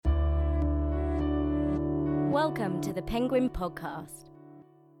Welcome to the Penguin Podcast.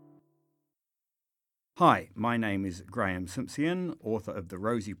 Hi, my name is Graeme Simsion, author of the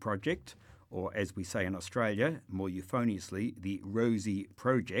Rosie Project, or as we say in Australia, more euphoniously, the Rosie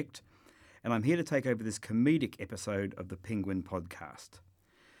Project, and I'm here to take over this comedic episode of the Penguin Podcast.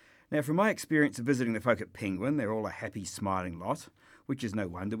 Now, from my experience of visiting the folk at Penguin, they're all a happy, smiling lot, which is no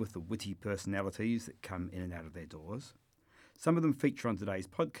wonder with the witty personalities that come in and out of their doors. Some of them feature on today's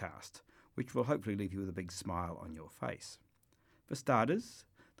podcast, which will hopefully leave you with a big smile on your face. For starters,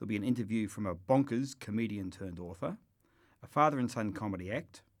 there'll be an interview from a Bonkers comedian turned author, a father and son comedy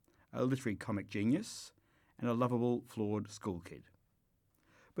act, a literary comic genius, and a lovable, flawed school kid.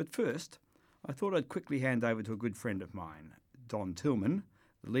 But first, I thought I'd quickly hand over to a good friend of mine, Don Tillman,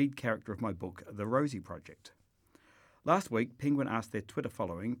 the lead character of my book, The Rosie Project. Last week, Penguin asked their Twitter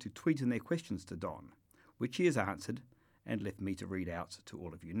following to tweet in their questions to Don, which he has answered and left me to read out to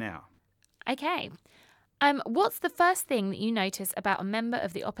all of you now. Okay. What's the first thing that you notice about a member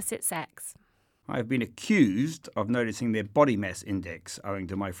of the opposite sex? I have been accused of noticing their body mass index owing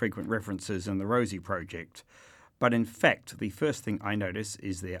to my frequent references in the Rosie Project. But in fact, the first thing I notice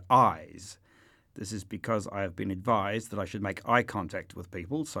is their eyes. This is because I have been advised that I should make eye contact with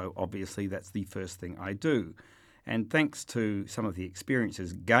people, so obviously that's the first thing I do. And thanks to some of the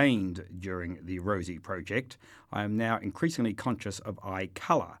experiences gained during the Rosie Project, I am now increasingly conscious of eye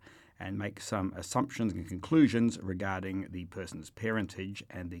colour and make some assumptions and conclusions regarding the person's parentage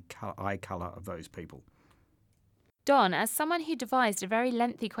and the eye colour of those people. Don, as someone who devised a very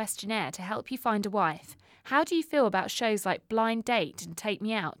lengthy questionnaire to help you find a wife, how do you feel about shows like Blind Date and Take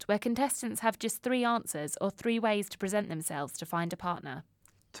Me Out, where contestants have just 3 answers or 3 ways to present themselves to find a partner?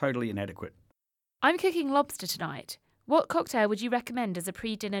 Totally inadequate. I'm cooking lobster tonight. What cocktail would you recommend as a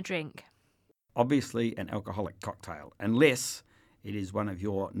pre-dinner drink? Obviously an alcoholic cocktail, unless it is one of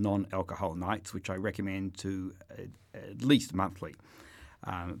your non-alcohol nights, which I recommend to at least monthly.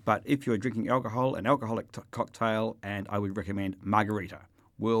 But if you're drinking alcohol, an alcoholic cocktail, and I would recommend margarita,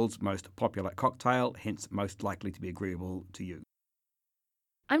 world's most popular cocktail, hence most likely to be agreeable to you.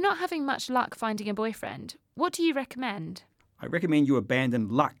 I'm not having much luck finding a boyfriend. What do you recommend? I recommend you abandon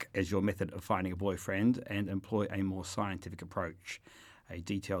luck as your method of finding a boyfriend and employ a more scientific approach. A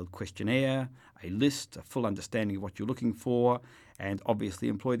detailed questionnaire, a list, a full understanding of what you're looking for, and obviously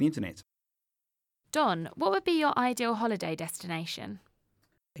employ the internet. Don, what would be your ideal holiday destination?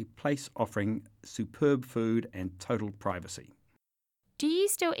 A place offering superb food and total privacy. Do you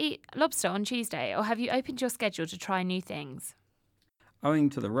still eat lobster on Tuesday, or have you opened your schedule to try new things? Owing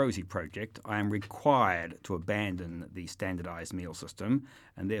to the Rosie Project, I am required to abandon the standardised meal system,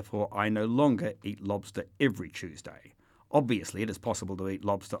 and therefore I no longer eat lobster every Tuesday. Obviously, it is possible to eat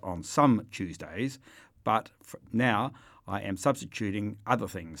lobster on some Tuesdays, but now I am substituting other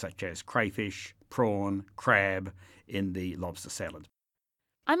things such as crayfish, prawn, crab in the lobster salad.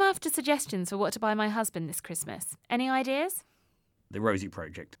 I'm after suggestions for what to buy my husband this Christmas. Any ideas? The Rosie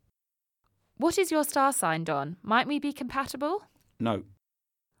Project. What is your star sign, Don? Might we be compatible? No.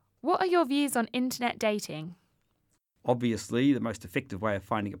 What are your views on internet dating? Obviously, the most effective way of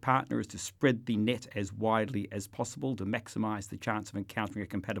finding a partner is to spread the net as widely as possible to maximise the chance of encountering a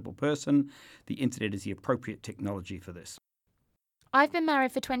compatible person. The internet is the appropriate technology for this. I've been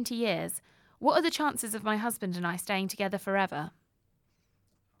married for 20 years. What are the chances of my husband and I staying together forever?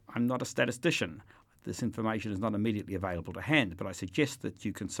 I'm not a statistician. This information is not immediately available to hand, but I suggest that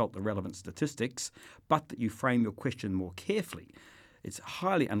you consult the relevant statistics, but that you frame your question more carefully. It's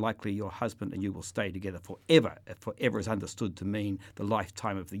highly unlikely your husband and you will stay together forever, if forever is understood to mean the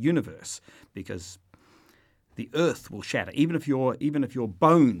lifetime of the universe, because the earth will shatter. Even if your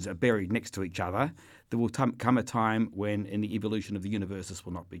bones are buried next to each other, there will come a time when in the evolution of the universe this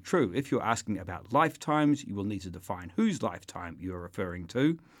will not be true. If you're asking about lifetimes, you will need to define whose lifetime you are referring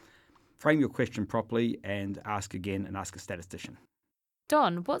to. Frame your question properly and ask again and ask a statistician.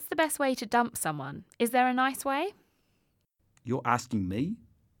 Don, what's the best way to dump someone? Is there a nice way? You're asking me?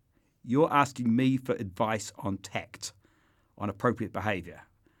 You're asking me for advice on tact, on appropriate behaviour.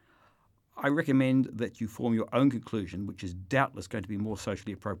 I recommend that you form your own conclusion, which is doubtless going to be more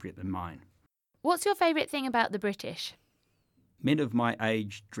socially appropriate than mine. What's your favourite thing about the British? Men of my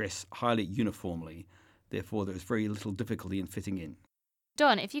age dress highly uniformly, therefore there is very little difficulty in fitting in.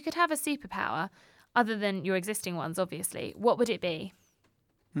 Don, if you could have a superpower, other than your existing ones obviously, what would it be?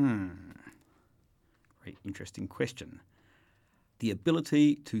 Very interesting question. The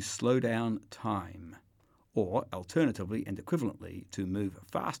ability to slow down time, or alternatively and equivalently to move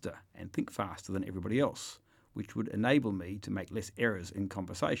faster and think faster than everybody else, which would enable me to make less errors in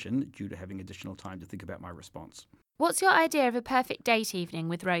conversation due to having additional time to think about my response. What's your idea of a perfect date evening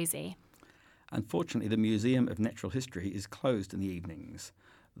with Rosie? Unfortunately, the Museum of Natural History is closed in the evenings.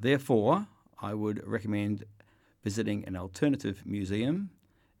 Therefore, I would recommend visiting an alternative museum,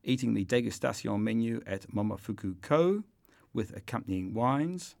 eating the degustation menu at Momofuku Ko with accompanying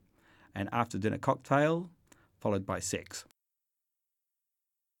wines, an after-dinner cocktail, followed by sex.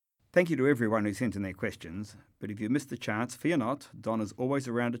 Thank you to everyone who sent in their questions, but if you missed the chance, fear not, Don is always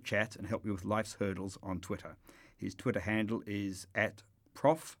around to chat and help you with life's hurdles on Twitter. His Twitter handle is at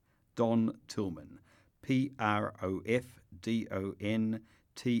Prof. Don Tillman,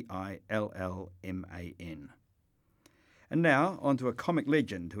 ProfDonTillman. And now, on to a comic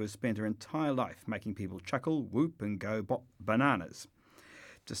legend who has spent her entire life making people chuckle, whoop and go bananas.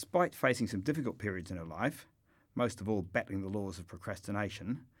 Despite facing some difficult periods in her life, most of all battling the laws of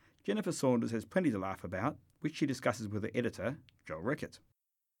procrastination, Jennifer Saunders has plenty to laugh about, which she discusses with her editor, Joel Rickett.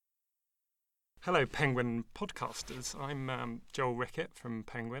 Hello, Penguin podcasters. I'm Joel Rickett from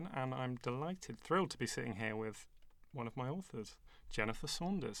Penguin, and I'm thrilled to be sitting here with one of my authors, Jennifer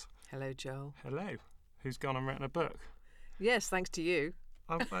Saunders. Hello, Joel. Hello. Who's gone and written a book? Yes, thanks to you.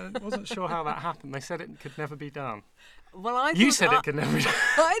 I wasn't sure how that happened. They said it could never be done. Well, You said it could never be done.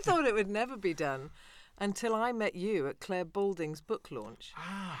 I thought it would never be done until I met you at Claire Balding's book launch.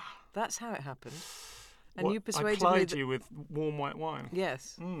 Ah. That's how it happened. And you persuaded I me plied you with warm white wine.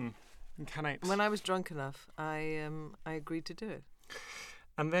 Yes. Canapes. When I was drunk enough, I agreed to do it.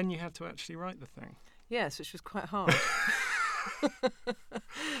 And then you had to actually write the thing. Yes, which was quite hard.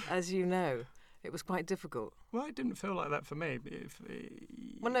 As you know. It was quite difficult. Well, it didn't feel like that for me.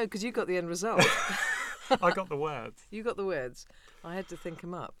 Well, no, because you got the end result. I got the words. You got the words. I had to think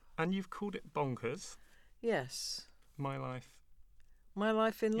them up. And you've called it Bonkers. Yes. My Life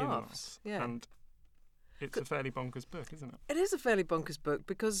in Laughs. Yeah. And it's a fairly bonkers book, isn't it? It is a fairly bonkers book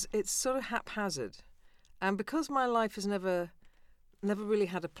because it's sort of haphazard. And because my life has never really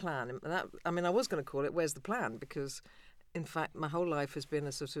had a plan. I was going to call it Where's the Plan? Because, in fact, my whole life has been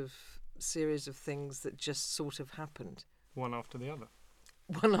a sort of series of things that just sort of happened. One after the other.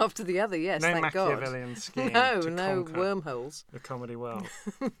 One after the other, yes, no thank God. Machiavellian scheme No wormholes. The comedy world.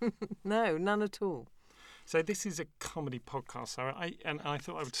 No, none at all. So this is a comedy podcast, so I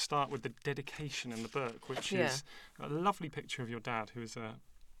thought I would start with the dedication in the book, which is a lovely picture of your dad, who is a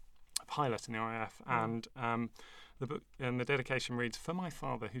pilot in the RAF, and the book and the dedication reads, "For my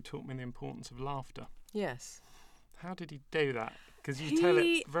father, who taught me the importance of laughter." Yes. How did he do that? Because you tell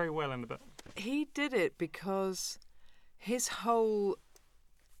it very well in the book. He did it because his whole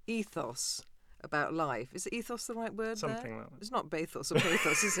ethos about life, is ethos the right word? Something there? like that. It's not bathos or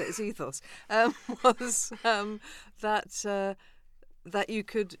pathos, is it? It's ethos. Was that you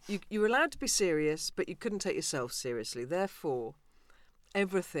were allowed to be serious, but you couldn't take yourself seriously. Therefore,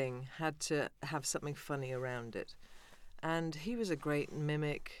 everything had to have something funny around it. And he was a great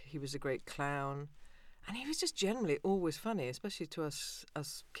mimic. He was a great clown. And he was just generally always funny, especially to us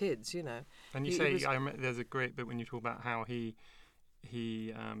kids, you know. And you I remember there's a great bit when you talk about how he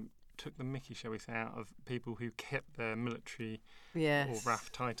took the mickey, shall we say, out of people who kept their military or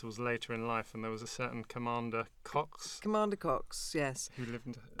RAF titles later in life, and there was a certain Commander Cox. Commander Cox, yes. Who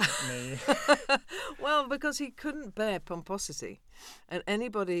lived near. Well, because he couldn't bear pomposity. And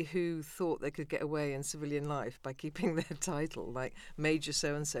anybody who thought they could get away in civilian life by keeping their title, like Major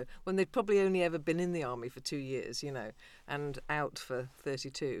so-and-so, when they'd probably only ever been in the army for 2 years, you know, and out for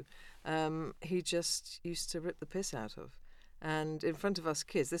 32, he just used to rip the piss out of. And in front of us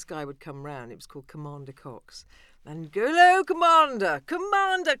kids, this guy would come round. It was called Commander Cox. And he'd go, "Hello, Commander!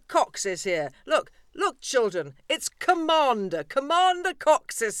 Commander Cox is here. Look, children, it's Commander. Commander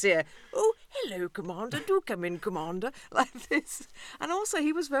Cox is here. Oh, hello, Commander. Do come in, Commander." Like this. And also,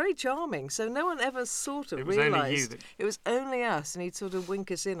 he was very charming, so no one ever sort of realised. It was only us, and he'd sort of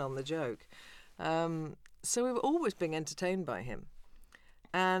wink us in on the joke. So we were always being entertained by him.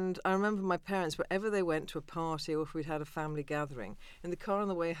 And I remember my parents, wherever they went to a party or if we'd had a family gathering, in the car on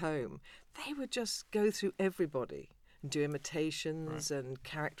the way home, they would just go through everybody and do imitations and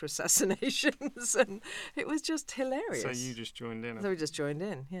character assassinations, and it was just hilarious. So you just joined in? So we just joined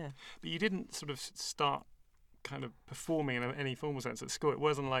in, yeah. But you didn't sort of start kind of performing in any formal sense at school. It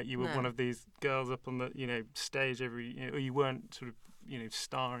wasn't like you were one of these girls up on the stage or you weren't sort of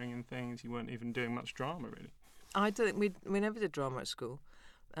starring in things. You weren't even doing much drama, really. We never did drama at school.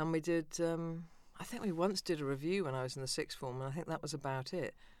 And we did, I think we once did a review when I was in the sixth form, and I think that was about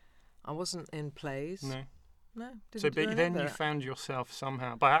it. I wasn't in plays. No. Didn't but then you found yourself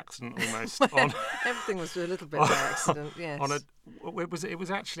somehow, by accident almost. Everything was a little bit by accident, yes. It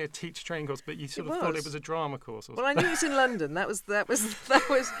was actually a teacher training course, but you sort of thought it was a drama course. Well, I knew it was in London. That was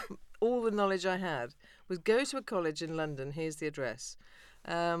all the knowledge I had, was go to a college in London, here's the address.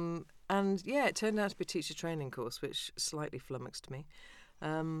 And And yeah, it turned out to be a teacher training course, which slightly flummoxed me.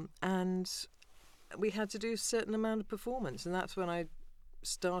 And we had to do a certain amount of performance, and that's when I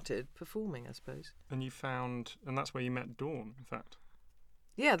started performing, I suppose. And and that's where you met Dawn, in fact.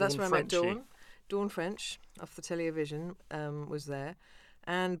 Yeah, that's Dawn where I met Frenchie. Dawn. Dawn French off the television was there.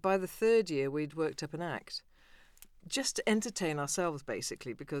 And by the third year, we'd worked up an act just to entertain ourselves,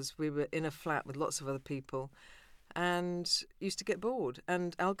 basically, because we were in a flat with lots of other people and used to get bored.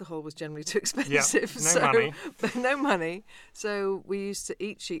 And alcohol was generally too expensive. Money. No money. So we used to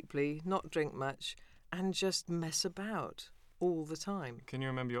eat cheaply, not drink much, and just mess about all the time. Can you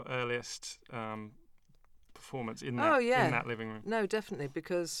remember your earliest performance in that living room? No, definitely,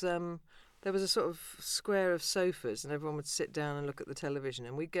 because there was a sort of square of sofas and everyone would sit down and look at the television,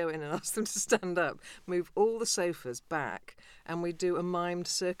 and we'd go in and ask them to stand up, move all the sofas back, and we'd do a mimed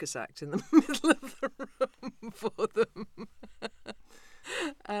circus act in the middle of the room for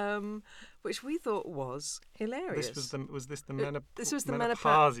them. Which we thought was hilarious. This was the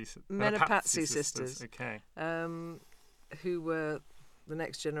Menopatsi sisters. Okay. Who were the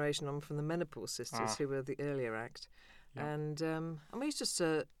next generation on from the Menopause sisters, who were the earlier act. Yeah. And we used just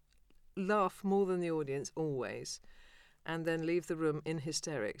to laugh more than the audience, always, and then leave the room in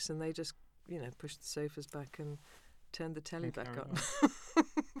hysterics, and they just, pushed the sofas back and turned the telly back on.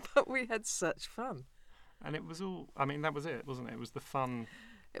 But we had such fun. And it was all, that was it, wasn't it? It was the fun.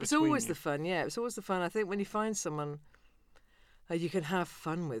 It was always the fun, yeah. It was always the fun. I think when you find someone you can have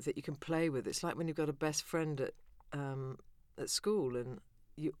fun with, that you can play with, it's like when you've got a best friend at school, and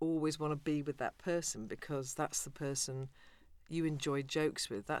you always want to be with that person because that's the person you enjoy jokes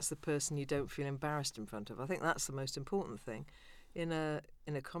with. That's the person you don't feel embarrassed in front of. I think that's the most important thing in a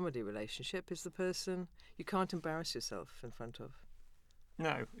comedy relationship, is the person you can't embarrass yourself in front of.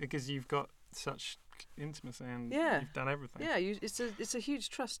 No, because you've got such intimacy and you've done everything. Yeah, it's a huge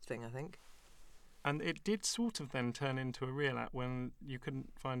trust thing, I think. And it did sort of then turn into a real act when you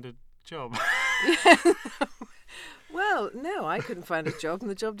couldn't find a job. Well, no, I couldn't find a job, and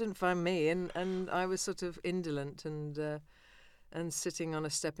the job didn't find me, and I was sort of indolent and sitting on a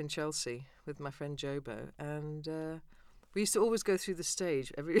step in Chelsea with my friend Jobo, and we used to always go through the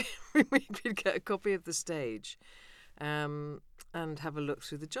stage. Every week we'd get a copy of the stage and have a look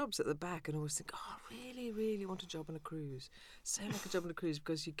through the jobs at the back, and always think, oh, I really, really want a job on a cruise. So like a job on a cruise,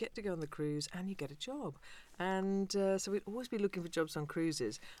 because you get to go on the cruise and you get a job. And so we'd always be looking for jobs on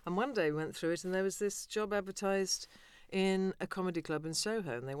cruises. And one day we went through it, and there was this job advertised in a comedy club in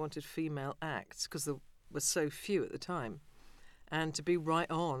Soho, and they wanted female acts because there were so few at the time. And to be right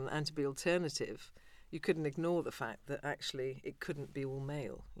on and to be alternative, you couldn't ignore the fact that actually it couldn't be all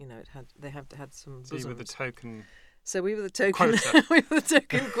male. They had to have some bosoms. So you were the token. So we were the token quota. We were the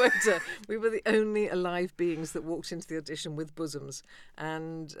token quota. We were the only alive beings that walked into the audition with bosoms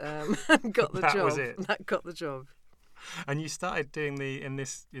and got the job. That was it. That got the job. And you started doing in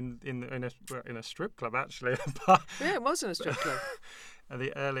a strip club, actually. Yeah, it was in a strip club.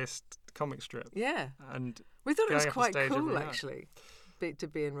 The earliest comic strip. Yeah. And we thought it was going quite off the stage cool, every night. actually, to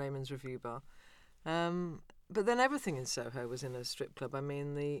be in Raymond's Review Bar. But then everything in Soho was in a strip club. I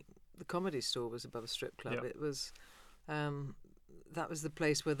mean, the Comedy Store was above a strip club. Yep. It was that was the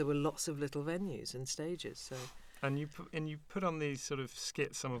place where there were lots of little venues and stages. So. And you put on these sort of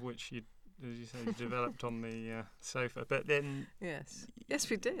skits, some of which you, as you say, you developed on the sofa. But then yes,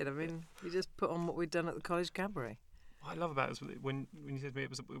 we did. I mean, we just put on what we'd done at the college cabaret. What I love about it is when you said to me it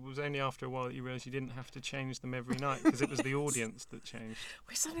was only after a while that you realised you didn't have to change them every night, because it was the audience that changed.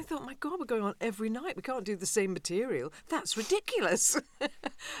 We suddenly thought, my God, we're going on every night. We can't do the same material. That's ridiculous.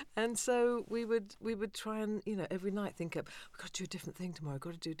 And so we would try and, every night think up, we've got to do a different thing tomorrow,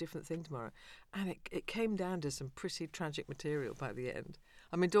 got to do a different thing tomorrow. And it came down to some pretty tragic material by the end.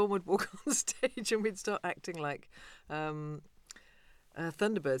 I mean, Dawn would walk on stage and we'd start acting like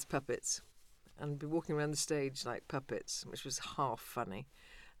Thunderbird's puppets, and be walking around the stage like puppets, which was half funny.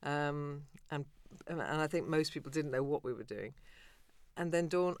 And I think most people didn't know what we were doing. And then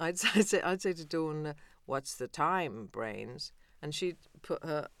Dawn, I'd say to Dawn, "What's the time, brains?" And she'd put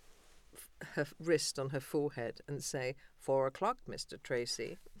her wrist on her forehead and say, 4 o'clock, Mr.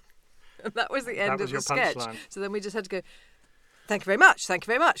 Tracy. And that was the end of the sketch. Punchline. So then we just had to go, "Thank you very much, thank you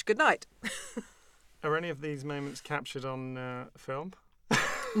very much, good night." Are any of these moments captured on film?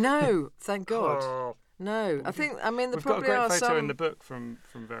 No, thank God. Oh. No, I mean, there We've probably got a are great photo some. in the book from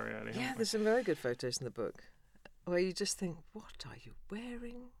very early. Yeah, haven't we? there's some very good photos in the book where you just think, what are you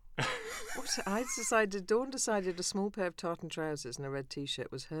wearing? Dawn decided a small pair of tartan trousers and a red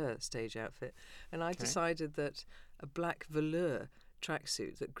T-shirt was her stage outfit. And I decided that a black velour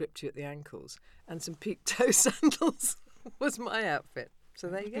tracksuit that gripped you at the ankles and some peaked toe sandals was my outfit. So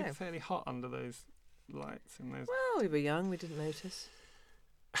there you go. It's fairly hot under those lights in those. Well, we were young. We didn't notice.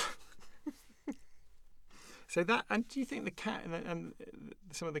 So that, and do you think and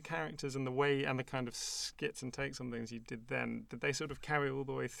some of the characters and the way and the kind of skits and takes on things you did then, did they sort of carry all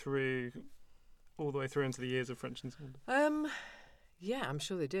the way through into the years of French and Saunders? Yeah, I'm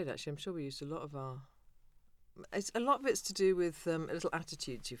sure they did. Actually, I'm sure we used a lot of it's to do with little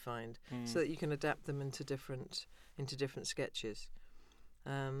attitudes you find, so that you can adapt them into different sketches.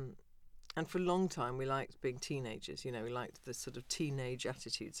 And for a long time, we liked being teenagers. We liked the sort of teenage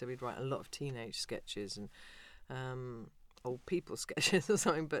attitude. So we'd write a lot of teenage sketches and old people sketches or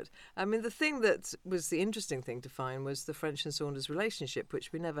something. But I mean, the thing that was the interesting thing to find was the French and Saunders relationship,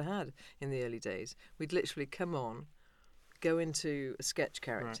 which we never had in the early days. We'd literally come on, go into a sketch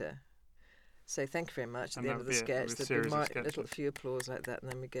character, say thank you very much at the end of the sketch. There'd be a few applause like that,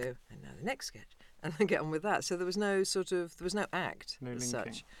 and then we go, and now the next sketch, and then get on with that. So there was no act as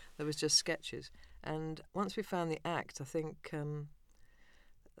such. There was just sketches. And once we found the act, I think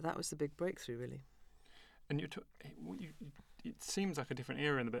that was the big breakthrough, really. And it seems like a different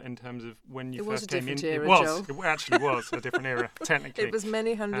era in terms of when you it first came in. Era, it actually was a different era, technically. It was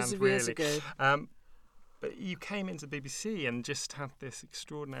many hundreds of years ago. But you came into the BBC and just had this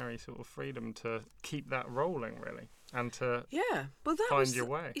extraordinary sort of freedom to keep that rolling, really, and to find your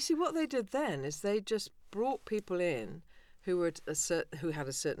way. You see, what they did then is they just brought people in who were who had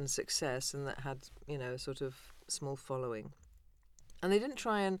a certain success and that had a sort of small following. And they didn't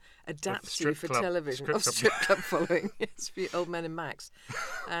try and adapt you for television. Strip club following. Yes, for old men in Max.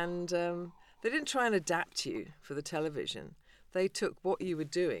 And they didn't try and adapt you for the television. They took what you were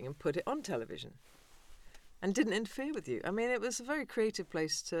doing and put it on television and didn't interfere with you. I mean, it was a very creative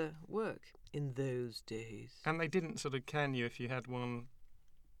place to work in those days. And they didn't sort of can you if you had one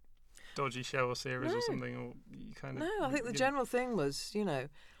dodgy show or series or something, or you kind of... No, I think the general thing was,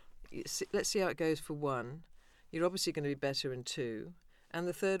 let's see how it goes for one. You're obviously going to be better in two, and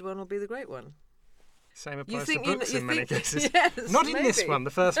the third one will be the great one. Same applies to books in many cases. Yes, not in this one. The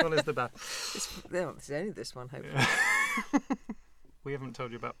first one is the best. It's only this one, hopefully. Yeah. We haven't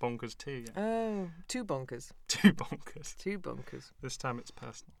told you about Bonkers 2 yet. Oh, two Bonkers. Two Bonkers. Two Bonkers. This time it's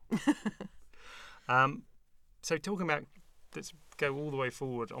personal. So talking about, let's go all the way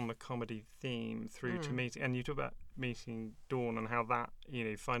forward on the comedy theme through to meeting, and you talk about meeting Dawn and how that,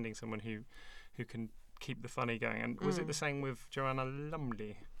 finding someone who can keep the funny going. And was it the same with Joanna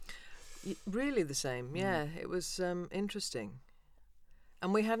Lumley? Really the same, yeah. It was interesting.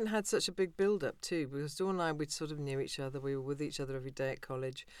 And we hadn't had such a big build-up too, because Dawn and I, we sort of knew each other. We were with each other every day at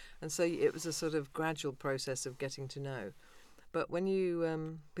college. And so it was a sort of gradual process of getting to know. But when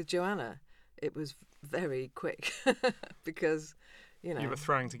you, with Joanna, it was very quick because, you were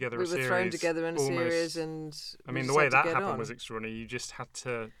throwing together a series. We were thrown together in a series, and I mean, the way that happened was extraordinary. You just had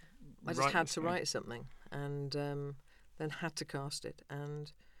to. I just had to write something, and then had to cast it,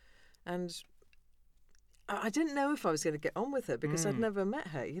 and I didn't know if I was going to get on with her because I'd never met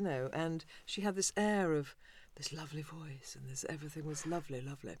her, and she had this air of this lovely voice, and everything was lovely,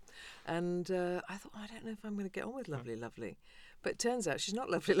 and I thought, I don't know if I'm going to get on with lovely, but it turns out she's not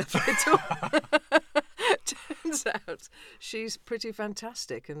lovely at all. Turns out she's pretty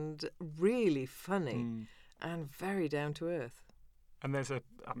fantastic and really funny and very down to earth. And there's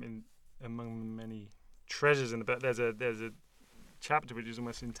among the many treasures in the book, there's a chapter which is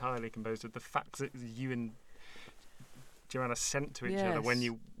almost entirely composed of the facts that you and Joanna sent to each other when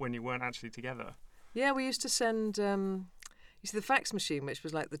you weren't actually together. Yeah, we used to send the fax machine, which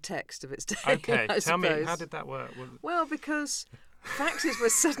was like the text of its day. Okay, tell me, how did that work? Well, because faxes were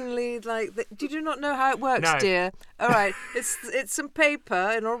suddenly like, did you not know how it works, No. dear? All right, it's some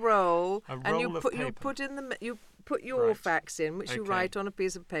paper in a roll, and you of put paper. you put your Right. fax in, which you Okay. write on a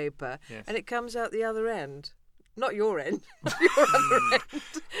piece of paper, Yes. and it comes out the other end. Not your end, your other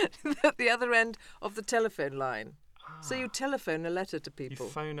end. The other end of the telephone line. So you telephone a letter to people.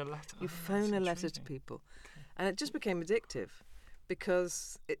 You phone a letter. You phone a letter to people. And it just became addictive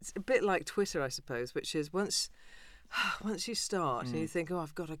because it's a bit like Twitter, I suppose, which is once you start and you think,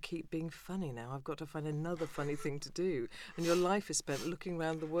 I've got to keep being funny now. I've got to find another funny thing to do. And your life is spent looking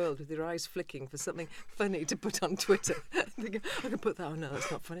around the world with your eyes flicking for something funny to put on Twitter. Thinking, I can put that, oh no, that's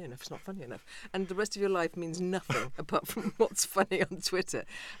not funny enough, it's not funny enough. And the rest of your life means nothing apart from what's funny on Twitter.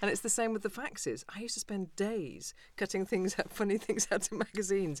 And it's the same with the faxes. I used to spend days cutting things out, funny things out of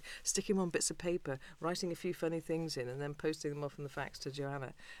magazines, sticking them on bits of paper, writing a few funny things in, and then posting them off in the fax to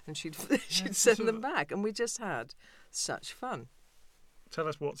Joanna. And she'd send them back. And we just had such fun. Tell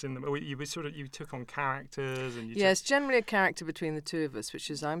us what's in them. You took on characters and it's generally a character between the two of us,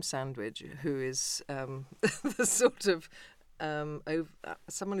 which is I'm Sandwich, who is the sort of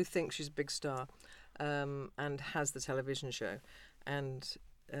someone who thinks she's a big star and has the television show. And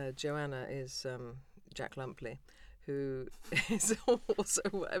Joanna is Jack Lumpley, who is also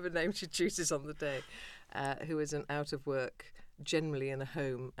whatever name she chooses on the day, who is an out-of-work, generally in a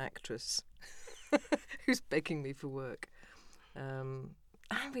home actress who's begging me for work. And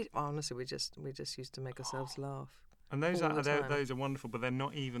honestly, we just used to make ourselves laugh. And those all the time. those are wonderful, but they're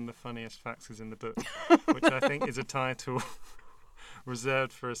not even the funniest faxes in the book, which I think is a title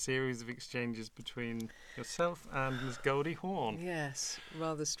reserved for a series of exchanges between yourself and Ms. Goldie Hawn. Yes,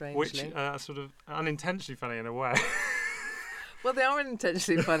 rather strangely. Which are sort of unintentionally funny in a way. Well, they are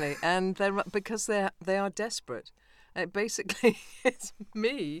unintentionally funny, and because they are desperate. Basically, it's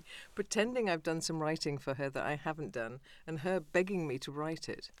me pretending I've done some writing for her that I haven't done, and her begging me to write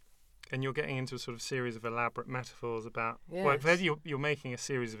it. And you're getting into a sort of series of elaborate metaphors about... Yes. Well, first you're making a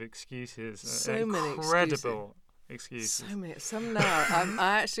series of excuses. So many incredible excuses. So many. Some now,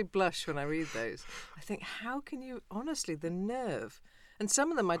 I actually blush when I read those. I think, how can you... Honestly, the nerve. And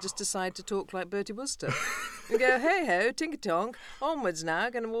some of them I just decide to talk like Bertie Wooster. And go, hey-ho, tinker-tonk, onwards now,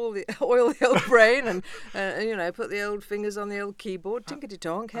 going to oil the old brain and put the old fingers on the old keyboard,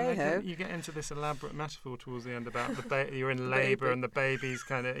 tinkety-tonk, hey-ho. You get into this elaborate metaphor towards the end about you're in labour and the baby's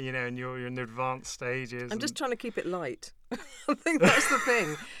kind of, and you're in the advanced stages. I'm just trying to keep it light. I think that's the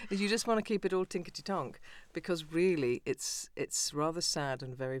thing, is you just want to keep it all tinkety-tonk, because really it's rather sad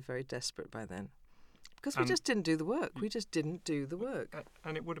and very, very desperate by then. Because we just didn't do the work. We just didn't do the work.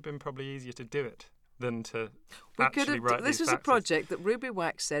 And it would have been probably easier to do it than to actually write This these was a faxes. project that Ruby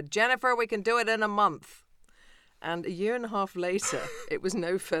Wax said, Jennifer, we can do it in a month. And a year and a half later, it was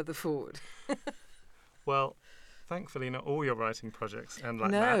no further forward. Well, thankfully not all your writing projects end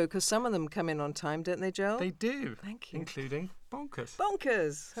like that. No, because some of them come in on time, don't they, Joel? They do. Thank you. Including Bonkers.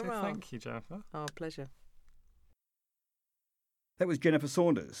 Bonkers! So Hurrah. thank you, Jennifer. Oh, pleasure. That was Jennifer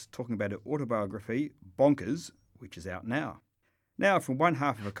Saunders talking about her autobiography, Bonkers, which is out now. Now, from one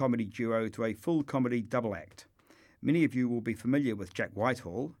half of a comedy duo to a full comedy double act. Many of you will be familiar with Jack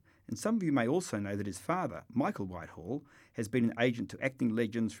Whitehall, and some of you may also know that his father, Michael Whitehall, has been an agent to acting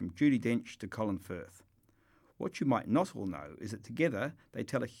legends from Judi Dench to Colin Firth. What you might not all know is that together they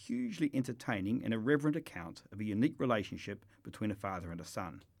tell a hugely entertaining and irreverent account of a unique relationship between a father and a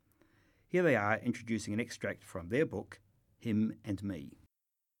son. Here they are introducing an extract from their book, Him and Me.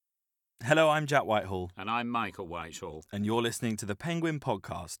 Hello, I'm Jack Whitehall. And I'm Michael Whitehall. And you're listening to the Penguin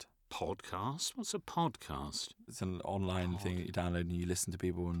Podcast. Podcast? What's a podcast? It's an online thing that you download and you listen to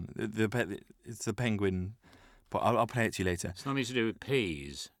people. And it's the Penguin. But I'll play it to you later. It's nothing to do with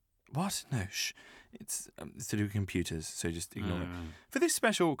peas. What? No, shh. It's to do with computers, so just ignore it. Right. For this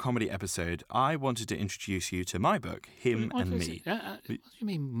special comedy episode, I wanted to introduce you to my book, Him and Me. What do you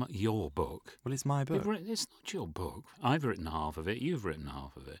mean, your book? Well, it's my book. It's not your book. I've written half of it. You've written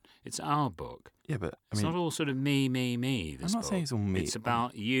half of it. It's our book. Yeah, but It's not all sort of me, this I'm not book. saying it's all me. It's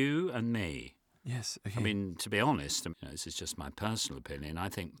about you and me. Yes, okay. I mean, to be honest, this is just my personal opinion. I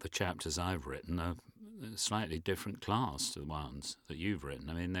think the chapters I've written are a slightly different class to the ones that you've written.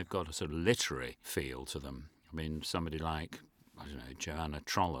 I mean, they've got a sort of literary feel to them. I mean, somebody like, I don't know, Joanna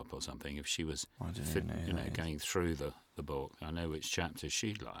Trollope or something, if she was going through the book, I know which chapters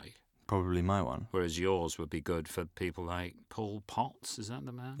she'd like. Probably my one. Whereas yours would be good for people like Paul Potts, is that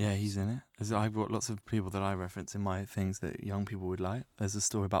the man? Yeah, he's in it. I've got lots of people that I reference in my things that young people would like. There's a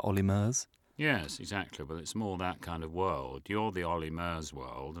story about Ollie Murs. Yes, exactly. But it's more that kind of world. You're the Ollie Murs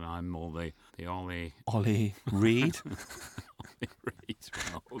world, and I'm more the Ollie... Ollie Reed? Ollie Reed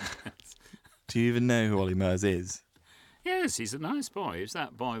world, yes. Do you even know who Ollie Murs is? Yes, he's a nice boy. He's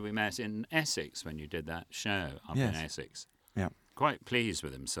that boy we met in Essex when you did that show up in Essex. Yeah. Quite pleased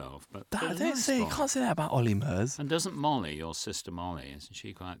with himself. But Don't a nice say, boy. you can't say that about Ollie Murs. And doesn't Molly, your sister Molly, isn't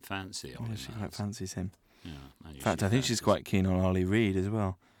she quite fancy Ollie Yeah, she Murs? quite fancies him. Yeah, In fact, I think she's quite keen on Ollie Reed as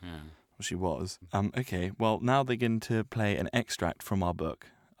well. Yeah. Well, she was. Okay, well, now they're going to play an extract from our book.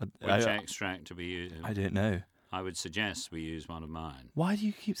 Which extract do we use? I don't know. I would suggest we use one of mine. Why do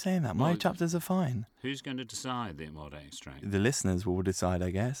you keep saying that? My Well, chapters are fine. Who's going to decide what extract? The listeners will decide, I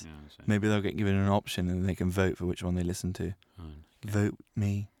guess. Yeah, so- Maybe they'll get given an option and they can vote for which one they listen to. Right. Vote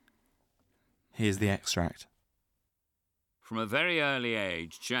me. Here's the extract. From a very early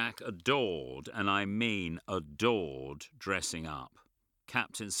age, Jack adored, and I mean adored, dressing up.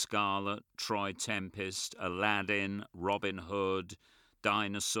 Captain Scarlet, Troy Tempest, Aladdin, Robin Hood,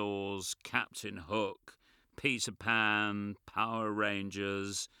 dinosaurs, Captain Hook, Peter Pan, Power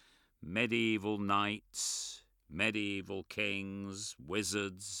Rangers, medieval knights, medieval kings,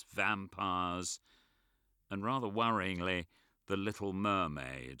 wizards, vampires, and rather worryingly, the Little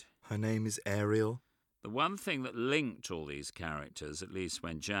Mermaid. Her name is Ariel. The one thing that linked all these characters, at least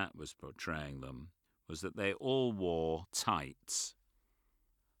when Jack was portraying them, was that they all wore tights.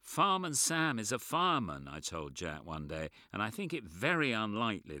 Fireman Sam is a fireman, I told Jack one day, and I think it very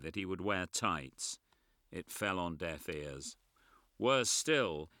unlikely that he would wear tights. It fell on deaf ears. Worse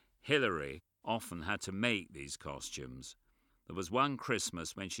still, Hilary often had to make these costumes. There was one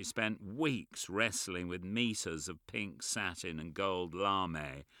Christmas when she spent weeks wrestling with meters of pink satin and gold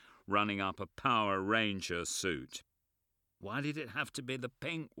lame, running up a Power Ranger suit. Why did it have to be the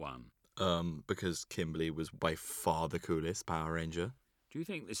pink one? Because Kimberly was by far the coolest Power Ranger. Do you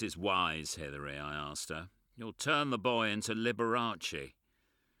think this is wise, Hilary? I asked her. You'll turn the boy into Liberace.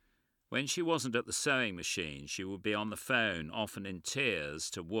 When she wasn't at the sewing machine, she would be on the phone, often in tears,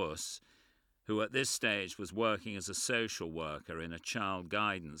 to Wuss, who at this stage was working as a social worker in a child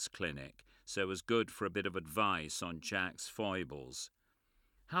guidance clinic, so was good for a bit of advice on Jack's foibles.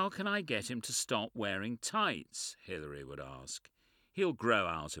 How can I get him to stop wearing tights? Hilary would ask. He'll grow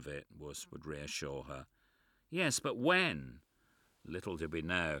out of it, Wuss would reassure her. Yes, but when? Little did we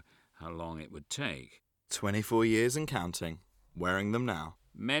know how long it would take. 24 years and counting. Wearing them now.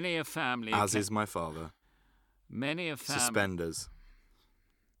 Many a family... As is my father. Many a family... Suspenders.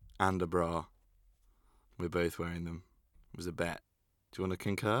 And a bra. We're both wearing them. It was a bet. Do you want to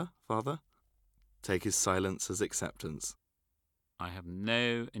concur, father? Take his silence as acceptance. I have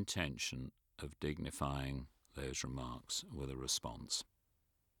no intention of dignifying those remarks with a response.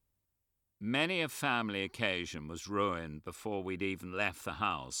 Many a family occasion was ruined before we'd even left the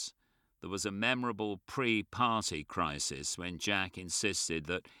house. There was a memorable pre-party crisis when Jack insisted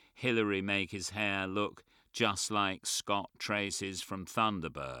that Hilary make his hair look just like Scott Tracy's from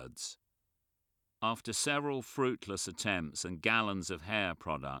Thunderbirds. After several fruitless attempts and gallons of hair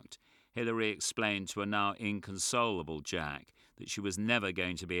product, Hilary explained to a now inconsolable Jack that she was never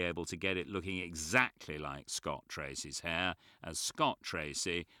going to be able to get it looking exactly like Scott Tracy's hair, as Scott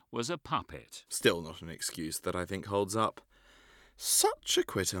Tracy was a puppet. Still not an excuse that I think holds up. Such a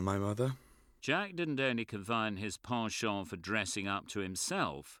quitter, my mother. Jack didn't only confine his penchant for dressing up to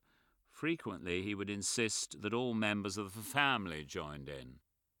himself. Frequently he would insist that all members of the family joined in.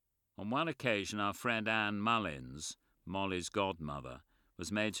 On one occasion our friend Anne Mullins, Molly's godmother,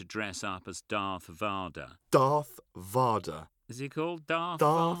 was made to dress up as Darth Vader. Darth Vader. Is he called Darth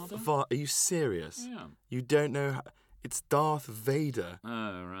Vader? Vader? Are you serious? Yeah. You don't know how... It's Darth Vader.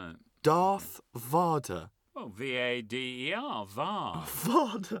 Oh, right. Darth Vader. Oh, V-A-D-E-R, Var.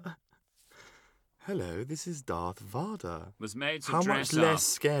 Vader. Hello, this is Darth Vader. Was made to How dress much less up.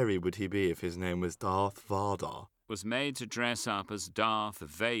 scary would he be if his name was Darth Vader? Was made to dress up as Darth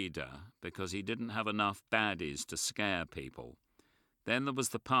Vader because he didn't have enough baddies to scare people. Then there was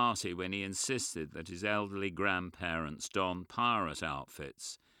the party when he insisted that his elderly grandparents don pirate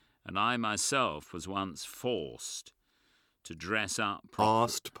outfits, and I myself was once forced to dress up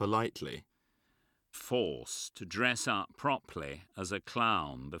Asked politely. Forced to dress up properly as a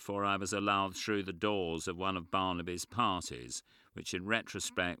clown before I was allowed through the doors of one of Barnaby's parties, which in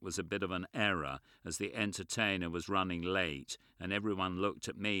retrospect was a bit of an error as the entertainer was running late and everyone looked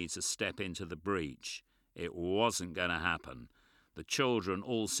at me to step into the breach. It wasn't going to happen. The children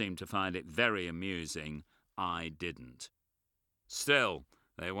all seemed to find it very amusing. I didn't. Still,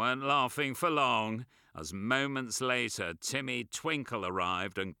 they weren't laughing for long, as moments later Timmy Twinkle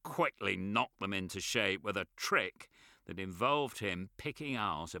arrived and quickly knocked them into shape with a trick that involved him picking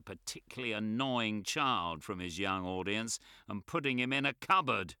out a particularly annoying child from his young audience and putting him in a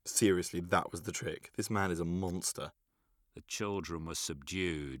cupboard. Seriously, that was the trick. This man is a monster. The children were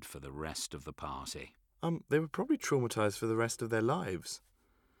subdued for the rest of the party. They were probably traumatised for the rest of their lives.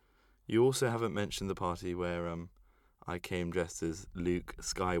 You also haven't mentioned the party where I came dressed as Luke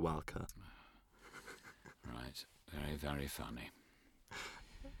Skywalker. Right. Very, very funny.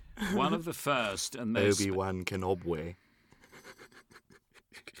 One of the first and most... Obi-Wan Kenobi.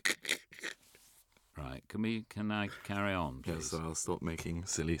 Right. Can I carry on, please? Yes, so I'll stop making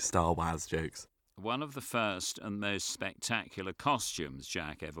silly Star Wars jokes. One of the first and most spectacular costumes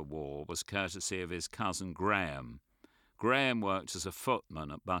Jack ever wore was courtesy of his cousin Graeme. Graeme worked as a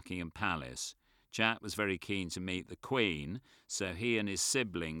footman at Buckingham Palace. Jack was very keen to meet the Queen, so he and his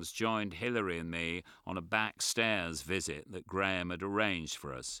siblings joined Hilary and me on a backstairs visit that Graeme had arranged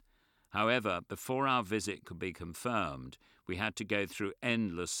for us. However, before our visit could be confirmed, we had to go through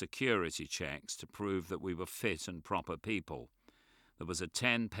endless security checks to prove that we were fit and proper people. There was a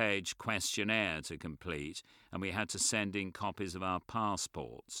 10-page questionnaire to complete, and we had to send in copies of our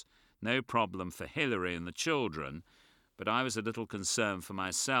passports. No problem for Hilary and the children, but I was a little concerned for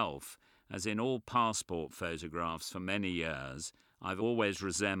myself, as in all passport photographs for many years, I've always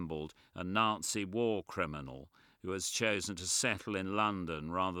resembled a Nazi war criminal who has chosen to settle in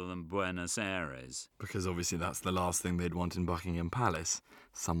London rather than Buenos Aires. Because obviously that's the last thing they'd want in Buckingham Palace,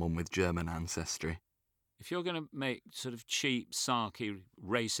 someone with German ancestry. If you're going to make sort of cheap, sarky,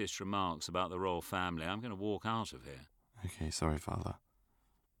 racist remarks about the royal family, I'm going to walk out of here. Okay, sorry, Father.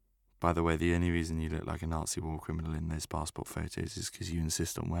 By the way, the only reason you look like a Nazi war criminal in those passport photos is because you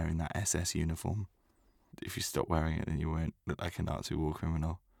insist on wearing that SS uniform. If you stop wearing it, then you won't look like a Nazi war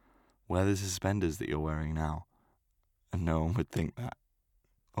criminal. Wear the suspenders that you're wearing now, and no one would think that.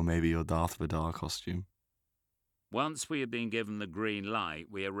 Or maybe your Darth Vader costume. Once we had been given the green light,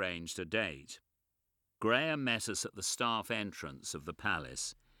 we arranged a date. Graham met us at the staff entrance of the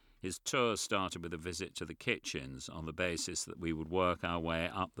palace. His tour started with a visit to the kitchens on the basis that we would work our way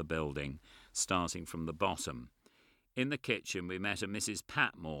up the building, starting from the bottom. In the kitchen, we met a Mrs.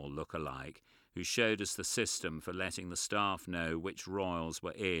 Patmore look-alike, who showed us the system for letting the staff know which royals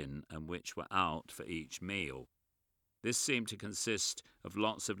were in and which were out for each meal. This seemed to consist of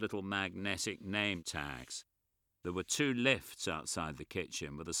lots of little magnetic name tags. There were 2 lifts outside the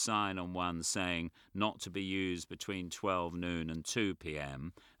kitchen with a sign on one saying not to be used between 12 noon and 2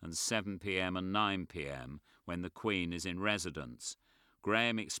 p.m. and 7 p.m. and 9 p.m. when the Queen is in residence.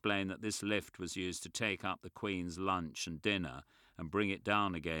 Graham explained that this lift was used to take up the Queen's lunch and dinner and bring it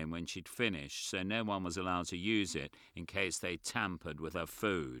down again when she'd finished, so no one was allowed to use it in case they tampered with her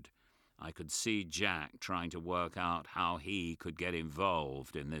food. I could see Jack trying to work out how he could get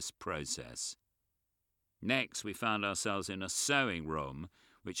involved in this process. Next, we found ourselves in a sewing room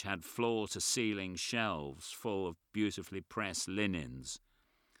which had floor-to-ceiling shelves full of beautifully pressed linens.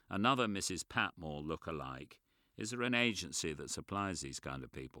 Another Mrs. Patmore look-alike, is there an agency that supplies these kind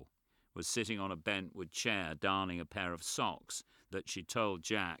of people, was sitting on a bentwood chair darning a pair of socks that she told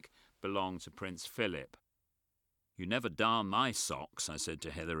Jack belonged to Prince Philip. "You never darn my socks," I said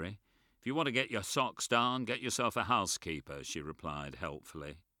to Hilary. "If you want to get your socks darned, get yourself a housekeeper," she replied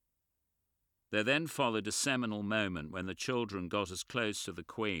helpfully. There then followed a seminal moment when the children got as close to the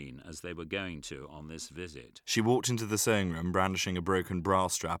Queen as they were going to on this visit. She walked into the sewing room brandishing a broken bra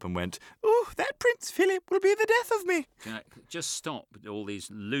strap and went, "Oh, that Prince Philip will be the death of me." Jack, just stop all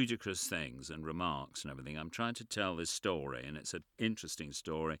these ludicrous things and remarks and everything. I'm trying to tell this story, and it's an interesting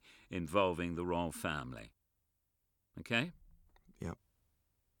story involving the royal family. Okay? Yep.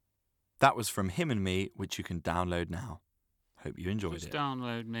 That was from him and me, which you can download now. Hope you enjoyed Just it.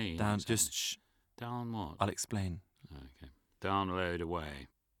 download me. Down what? I'll explain. Okay. Download away.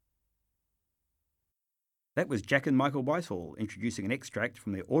 That was Jack and Michael Whitehall introducing an extract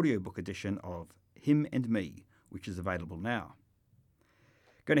from the audiobook edition of Him and Me, which is available now.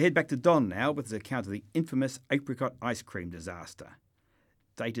 Going to head back to Don now with his account of the infamous apricot ice cream disaster.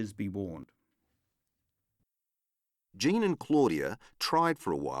 Daters be warned. Jean and Claudia tried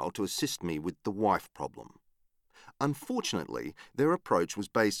for a while to assist me with the wife problem. Unfortunately, their approach was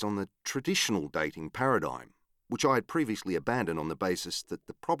based on the traditional dating paradigm, which I had previously abandoned on the basis that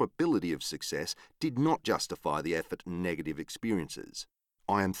the probability of success did not justify the effort and negative experiences.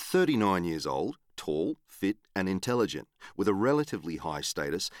 I am 39 years old, tall, fit and intelligent, with a relatively high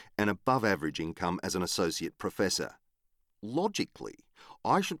status and above-average income as an associate professor. Logically,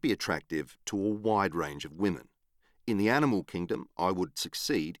 I should be attractive to a wide range of women. In the animal kingdom, I would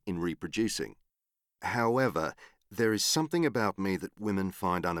succeed in reproducing. However, there is something about me that women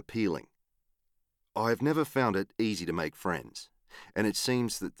find unappealing. I have never found it easy to make friends, and it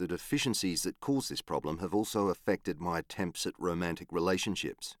seems that the deficiencies that cause this problem have also affected my attempts at romantic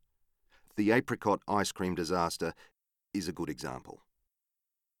relationships. The apricot ice cream disaster is a good example.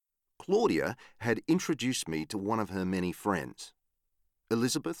 Claudia had introduced me to one of her many friends.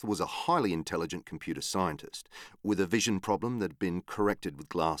 Elizabeth was a highly intelligent computer scientist with a vision problem that had been corrected with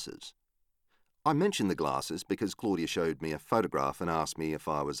glasses. I mentioned the glasses because Claudia showed me a photograph and asked me if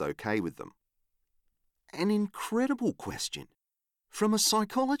I was okay with them. An incredible question from a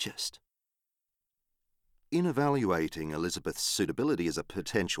psychologist. In evaluating Elizabeth's suitability as a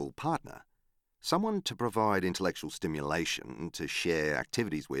potential partner, someone to provide intellectual stimulation, to share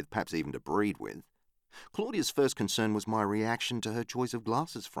activities with, perhaps even to breed with, Claudia's first concern was my reaction to her choice of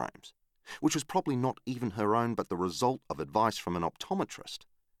glasses frames, which was probably not even her own but the result of advice from an optometrist.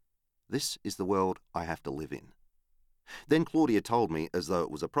 This is the world I have to live in. Then Claudia told me, as though it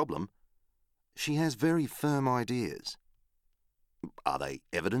was a problem, she has very firm ideas. Are they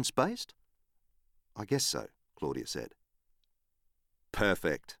evidence-based? I guess so, Claudia said.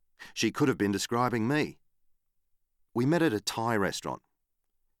 Perfect. She could have been describing me. We met at a Thai restaurant.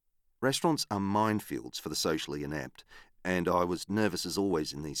 Restaurants are minefields for the socially inept, and I was nervous as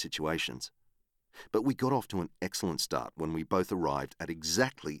always in these situations. but we got off to an excellent start when we both arrived at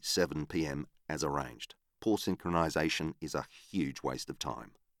exactly 7 p.m. as arranged. Poor synchronisation is a huge waste of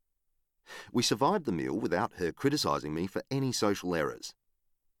time. We survived the meal without her criticising me for any social errors.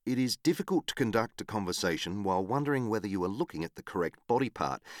 It is difficult to conduct a conversation while wondering whether you are looking at the correct body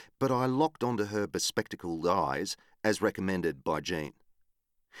part, but I locked onto her bespectacled eyes as recommended by Jean.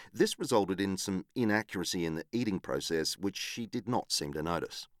 This resulted in some inaccuracy in the eating process, which she did not seem to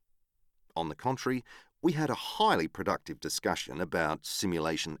notice. On the contrary, we had a highly productive discussion about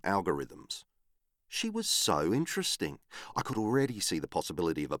simulation algorithms. She was so interesting. I could already see the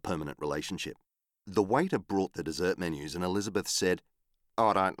possibility of a permanent relationship. The waiter brought the dessert menus and Elizabeth said,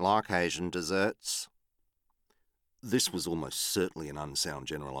 "I don't like Asian desserts." This was almost certainly an unsound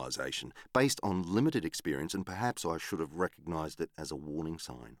generalisation, based on limited experience, and perhaps I should have recognised it as a warning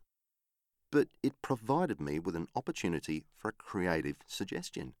sign. But it provided me with an opportunity for a creative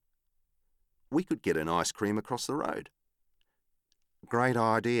suggestion. We could get an ice cream across the road. Great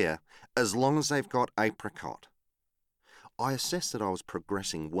idea, as long as they've got apricot. I assessed that I was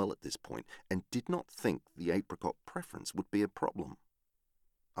progressing well at this point and did not think the apricot preference would be a problem.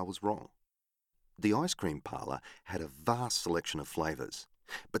 I was wrong. The ice cream parlour had a vast selection of flavours,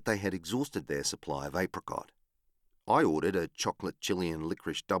 but they had exhausted their supply of apricot. I ordered a chocolate chilli and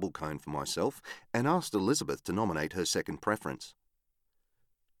licorice double cone for myself and asked Elizabeth to nominate her second preference.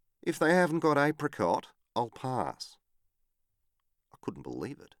 If they haven't got apricot, I'll pass. I couldn't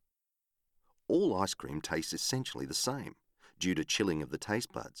believe it. All ice cream tastes essentially the same, due to chilling of the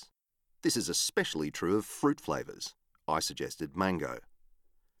taste buds. This is especially true of fruit flavours. I suggested mango.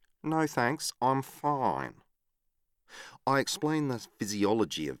 No thanks, I'm fine. I explained the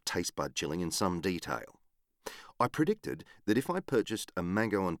physiology of taste bud chilling in some detail. I predicted that if I purchased a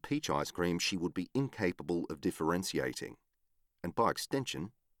mango and peach ice cream, she would be incapable of differentiating, and by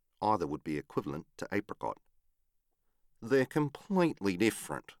extension, either would be equivalent to apricot. They're completely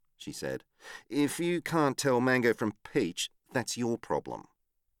different, she said. If you can't tell mango from peach, that's your problem.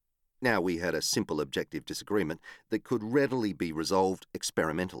 Now we had a simple objective disagreement that could readily be resolved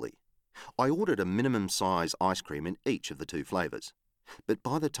experimentally. I ordered a minimum size ice cream in each of the two flavours, but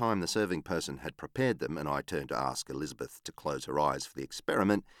by the time the serving person had prepared them and I turned to ask Elizabeth to close her eyes for the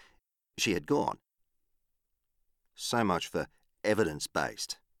experiment, she had gone. So much for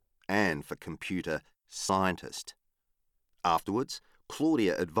evidence-based and for computer scientist. Afterwards,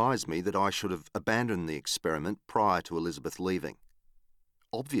 Claudia advised me that I should have abandoned the experiment prior to Elizabeth leaving.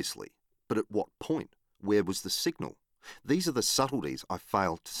 Obviously, but at what point? Where was the signal? These are the subtleties I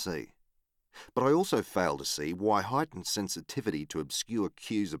failed to see. But I also failed to see why heightened sensitivity to obscure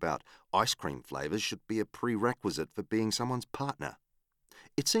cues about ice cream flavours should be a prerequisite for being someone's partner.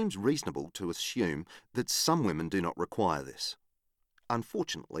 It seems reasonable to assume that some women do not require this.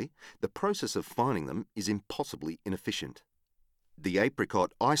 Unfortunately, the process of finding them is impossibly inefficient. The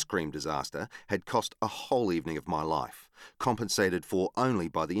apricot ice cream disaster had cost a whole evening of my life, compensated for only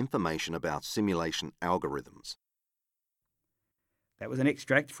by the information about simulation algorithms. That was an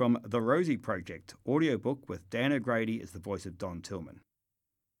extract from The Rosie Project, audiobook with Dan O'Grady as the voice of Don Tillman.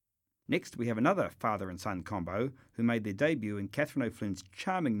 Next, we have another father and son combo who made their debut in Catherine O'Flynn's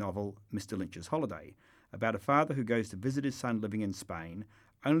charming novel Mr. Lynch's Holiday, about a father who goes to visit his son living in Spain,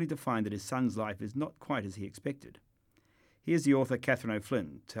 only to find that his son's life is not quite as he expected. Here's the author Catherine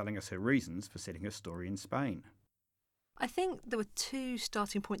O'Flynn telling us her reasons for setting her story in Spain. I think there were two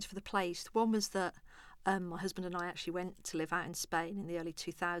starting points for the place. One was that my husband and I actually went to live out in Spain in the early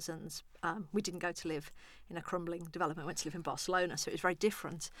 2000s. We didn't go to live in a crumbling development, we went to live in Barcelona, so it was very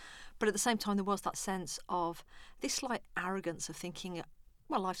different. But at the same time, there was that sense of this slight arrogance of thinking,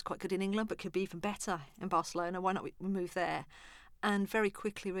 well, life's quite good in England, but could be even better in Barcelona. Why not we move there? And very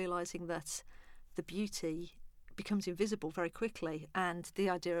quickly realising that the beauty becomes invisible very quickly, and the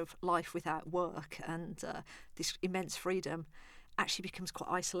idea of life without work and this immense freedom actually becomes quite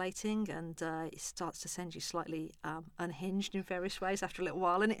isolating, and it starts to send you slightly unhinged in various ways after a little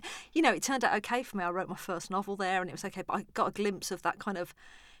while. And it turned out okay for me. I wrote my first novel there and it was okay, but I got a glimpse of that kind of,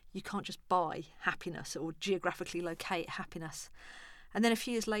 you can't just buy happiness or geographically locate happiness. And then a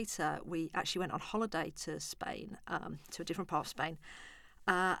few years later, we actually went on holiday to Spain, to a different part of Spain.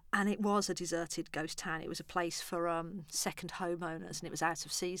 And it was a deserted ghost town. It was a place for second homeowners, and it was out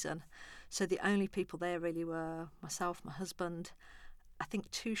of season. So the only people there really were myself, my husband, I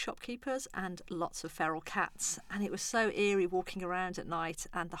think 2 shopkeepers, and lots of feral cats. And it was so eerie walking around at night,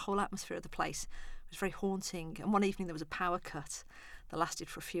 and the whole atmosphere of the place was very haunting. And one evening there was a power cut that lasted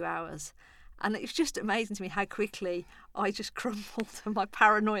for a few hours. And it was just amazing to me how quickly I just crumbled and my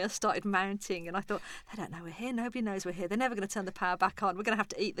paranoia started mounting. And I thought, they don't know we're here. Nobody knows we're here. They're never going to turn the power back on. We're going to have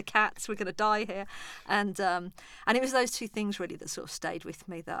to eat the cats. We're going to die here. And it was those two things really that sort of stayed with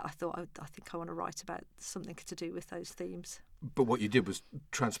me, that I thought, I think I want to write about something to do with those themes. But what you did was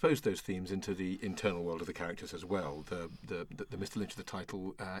transpose those themes into the internal world of the characters as well. The Mr. Lynch of the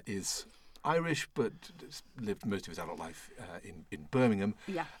title is Irish, but lived most of his adult life in Birmingham.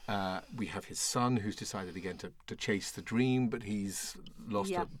 Yeah. We have his son, who's decided again to chase the dream, but he's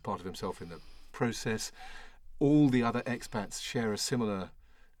lost a part of himself in the process. All the other expats share a similar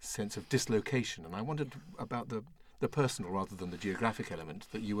sense of dislocation, and I wondered about the personal rather than the geographic element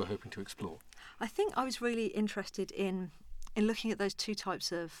that you were hoping to explore. I think I was really interested in looking at those two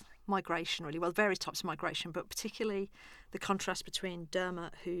types of migration, really, well, various types of migration, but particularly the contrast between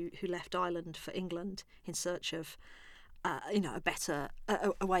Dermot, who left Ireland for England in search of, a better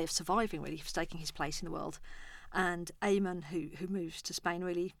a way of surviving, really, staking his place in the world, and Eamon, who moves to Spain,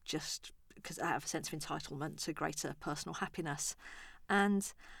 really just because out of a sense of entitlement to greater personal happiness,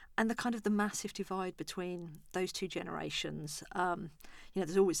 and the kind of the massive divide between those two generations.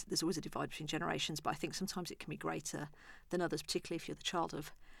 There's always a divide between generations, but I think sometimes it can be greater than others, particularly if you're the child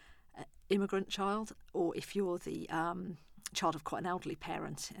of immigrant child, or if you're the child of quite an elderly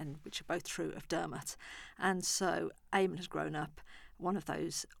parent, and which are both true of Dermot. And so Eamon has grown up one of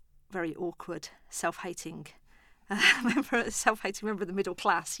those very awkward, self-hating member of the middle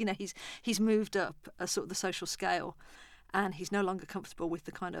class. He's moved up a sort of the social scale, and he's no longer comfortable with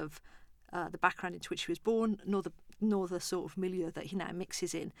the kind of the background into which he was born, nor the sort of milieu that he now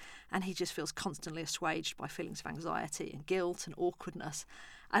mixes in, and he just feels constantly assuaged by feelings of anxiety and guilt and awkwardness.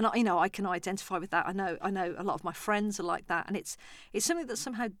 And I can identify with that. I know a lot of my friends are like that, and it's something that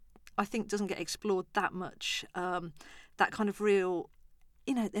somehow I think doesn't get explored that much. That kind of real,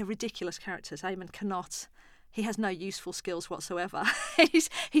 they're ridiculous characters. Eamon cannot. He has no useful skills whatsoever.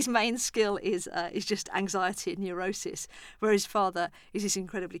 His main skill is just anxiety and neurosis, where his father is this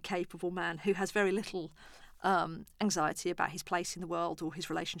incredibly capable man who has very little anxiety about his place in the world or his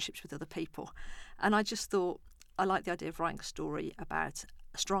relationships with other people. And I just thought I liked the idea of writing a story about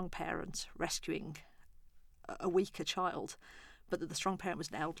a strong parent rescuing a weaker child, but that the strong parent was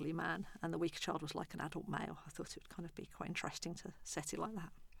an elderly man and the weaker child was like an adult male. I thought it would kind of be quite interesting to set it like that.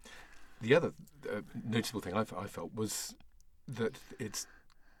 The other noticeable thing I felt was that it's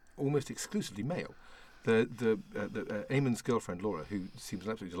almost exclusively male. Eamon's girlfriend Laura, who seems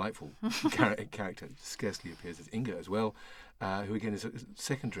an absolutely delightful character, scarcely appears as Inga as well, who again is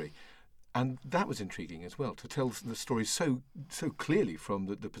secondary, and that was intriguing as well, to tell the story so clearly from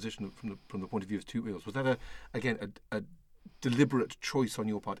the position from the point of view of two wheels. Was that a deliberate choice on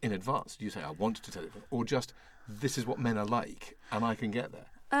your part in advance? Did you say I want to tell it, or just this is what men are like and I can get there?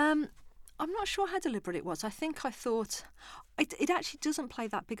 I'm not sure how deliberate it was. I think I thought it actually doesn't play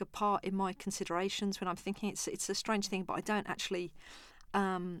that big a part in my considerations when I'm thinking. It's a strange thing, but I don't actually.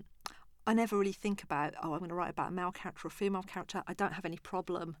 I never really think about, I'm going to write about a male character or a female character. I don't have any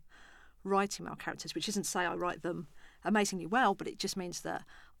problem writing male characters, which isn't to say I write them amazingly well, but it just means that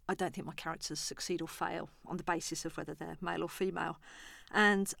I don't think my characters succeed or fail on the basis of whether they're male or female.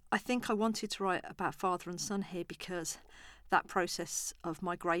 And I think I wanted to write about father and son here because that process of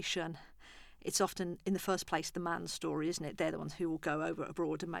migration, it's often, in the first place, the man's story, isn't it? They're the ones who will go over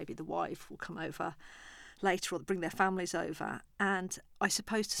abroad, and maybe the wife will come over later or bring their families over. And I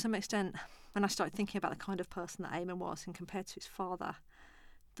suppose to some extent, when I started thinking about the kind of person that Eamon was and compared to his father,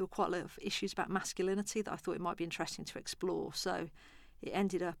 there were quite a lot of issues about masculinity that I thought it might be interesting to explore. So it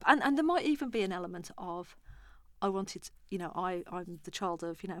ended up, and there might even be an element of, I wanted, I'm the child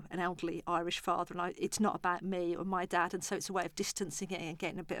of, an elderly Irish father, and it's not about me or my dad, and so it's a way of distancing it and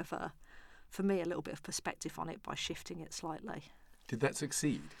getting a bit of for me, a little bit of perspective on it by shifting it slightly. Did that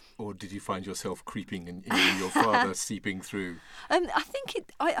succeed, or did you find yourself creeping in your father seeping through? I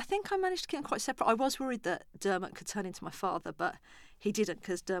think I managed to keep them quite separate. I was worried that Dermot could turn into my father, but he didn't,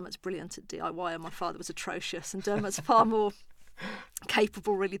 because Dermot's brilliant at DIY and my father was atrocious, and Dermot's far more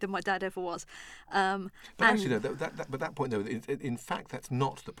capable really than my dad ever was. But actually, though, that point though, in fact, that's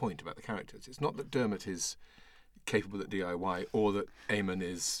not the point about the characters. It's not that Dermot is capable at DIY or that Eamon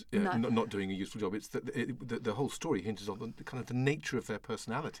is not doing a useful job. It's that the whole story hinges on the kind of the nature of their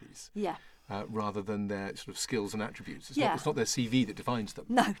personalities. Yeah. Rather than their sort of skills and attributes. It's not their CV that defines them.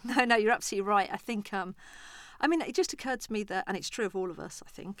 No, you're absolutely right. I think, it just occurred to me that, and it's true of all of us, I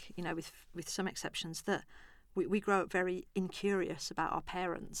think, with some exceptions, that we grow up very incurious about our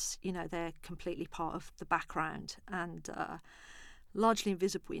parents. They're completely part of the background, and largely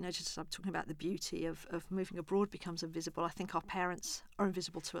invisible. Just as I'm talking about the beauty of moving abroad becomes invisible. I think our parents are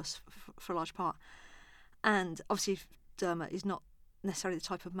invisible to us for a large part. And obviously Dermot is not necessarily the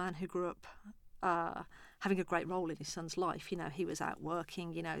type of man who grew up having a great role in his son's life. He was out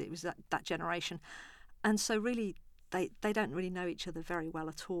working, it was that generation. And so really they don't really know each other very well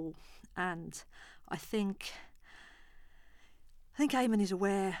at all. And I think Eamon is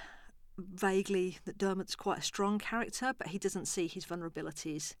aware vaguely that Dermot's quite a strong character, but he doesn't see his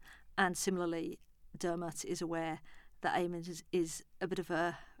vulnerabilities. And similarly, Dermot is aware that Eamon is a bit of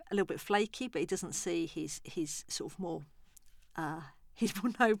a little bit flaky, but he doesn't see his sort of more his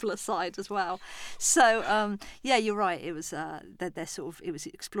more nobler side as well. So yeah, you're right. It was it was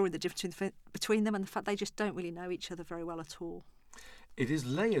exploring the difference between them and the fact they just don't really know each other very well at all. It is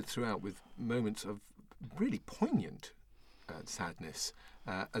layered throughout with moments of really poignant sadness,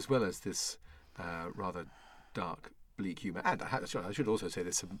 as well as this rather dark, bleak humour. And I should also say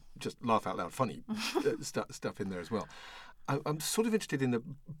there's some just laugh out loud funny stuff in there as well. I'm sort of interested in the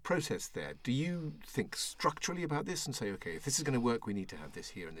process there. Do you think structurally about this and say, okay, if this is going to work, we need to have this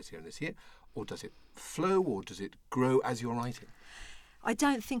here and this here and this here? Or does it flow, or does it grow as you're writing? I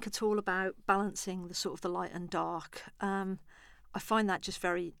don't think at all about balancing the sort of the light and dark. I find that just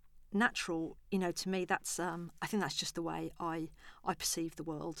very natural. To me, that's I think that's just the way I perceive the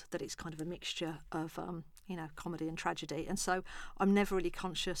world, that it's kind of a mixture of comedy and tragedy. And so I'm never really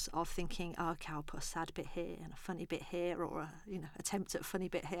conscious of thinking, oh, okay, I'll put a sad bit here and a funny bit here, or a attempt at a funny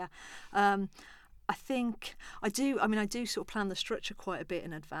bit here. I think I do sort of plan the structure quite a bit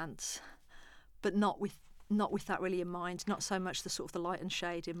in advance, but not with that really in mind, not so much the sort of the light and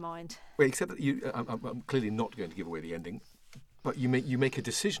shade in mind. Well, except that I'm clearly not going to give away the ending, but you make a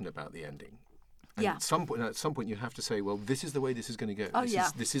decision about the ending. And yeah. At some point you have to say, well, this is the way this is going to go. Oh,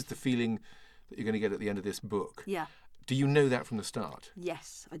 This is the feeling that you're going to get at the end of this book. Yeah. Do you know that from the start?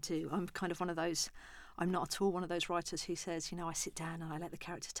 Yes, I do. I'm kind of one of those. I'm not at all one of those writers who says, I sit down and I let the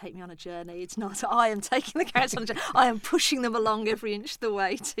character take me on a journey. It's not. I am taking the character on a journey. I am pushing them along every inch of the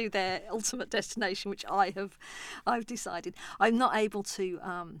way to their ultimate destination, which I've decided. I'm not able to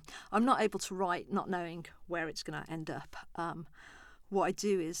write not knowing where it's going to end up. What I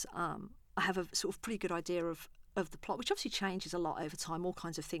do is I have a sort of pretty good idea of the plot, which obviously changes a lot over time. All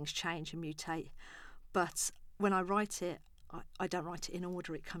kinds of things change and mutate. But when I write it, I don't write it in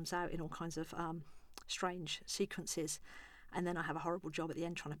order. It comes out in all kinds of strange sequences, and then I have a horrible job at the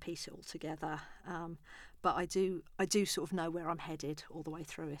end trying to piece it all together. But I do sort of know where I'm headed all the way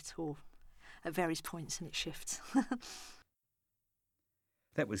through it, or at various points, and it shifts.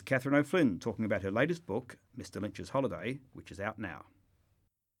 That was Catherine O'Flynn talking about her latest book, Mr. Lynch's Holiday, which is out now.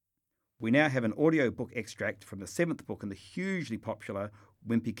 We now have an audiobook extract from the 7th book in the hugely popular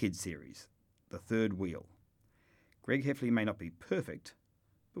Wimpy Kid series, The Third Wheel. Greg Heffley may not be perfect,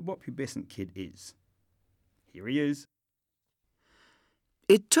 but what pubescent kid is? Here he is.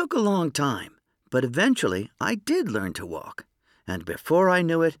 It took a long time, but eventually I did learn to walk, and before I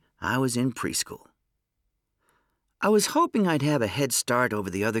knew it, I was in preschool. I was hoping I'd have a head start over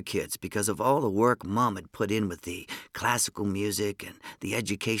the other kids because of all the work Mom had put in with the classical music and the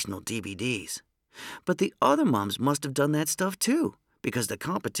educational DVDs. But the other moms must have done that stuff too, because the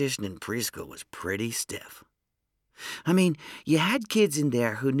competition in preschool was pretty stiff. I mean, you had kids in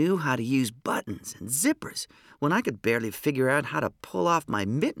there who knew how to use buttons and zippers when I could barely figure out how to pull off my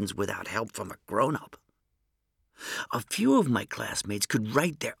mittens without help from a grown-up. A few of my classmates could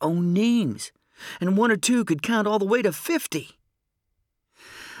write their own names, and 1 or 2 could count all the way to 50.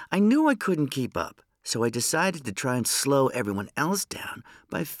 I knew I couldn't keep up, so I decided to try and slow everyone else down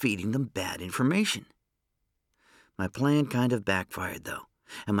by feeding them bad information. My plan kind of backfired, though,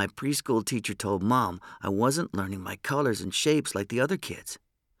 and my preschool teacher told Mom I wasn't learning my colors and shapes like the other kids.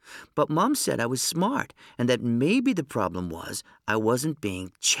 But Mom said I was smart, and that maybe the problem was I wasn't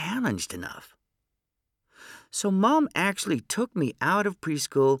being challenged enough. So Mom actually took me out of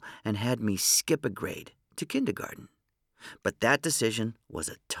preschool and had me skip a grade to kindergarten. But that decision was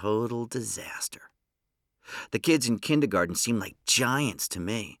a total disaster. The kids in kindergarten seemed like giants to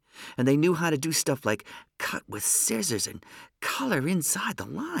me, and they knew how to do stuff like cut with scissors and color inside the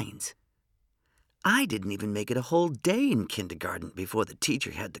lines. I didn't even make it a whole day in kindergarten before the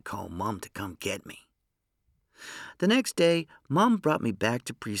teacher had to call Mom to come get me. The next day, Mom brought me back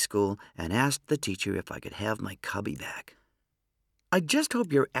to preschool and asked the teacher if I could have my cubby back. I just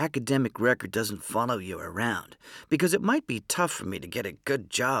hope your academic record doesn't follow you around, because it might be tough for me to get a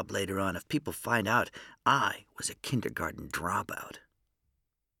good job later on if people find out I was a kindergarten dropout.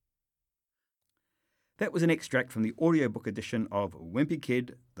 That was an extract from the audiobook edition of Wimpy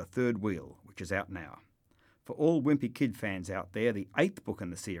Kid, The Third Wheel, which is out now. For all Wimpy Kid fans out there, the 8th book in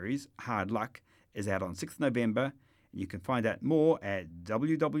the series, Hard Luck, is out on 6th November, and you can find out more at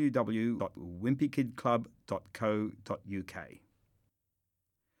www.wimpykidclub.co.uk.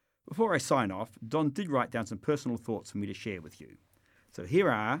 Before I sign off, Don did write down some personal thoughts for me to share with you. So here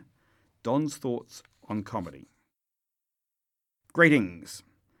are Don's thoughts on comedy. Greetings.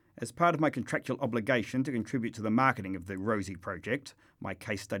 As part of my contractual obligation to contribute to the marketing of the Rosie Project, my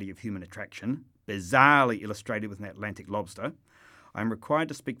case study of human attraction, bizarrely illustrated with an Atlantic lobster, I am required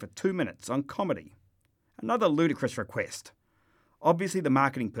to speak for 2 minutes on comedy. Another ludicrous request. Obviously, the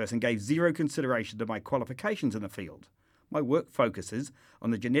marketing person gave zero consideration to my qualifications in the field. My work focuses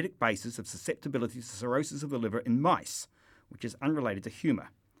on the genetic basis of susceptibility to cirrhosis of the liver in mice, which is unrelated to humour.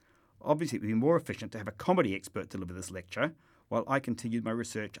 Obviously, it would be more efficient to have a comedy expert deliver this lecture, while I continued my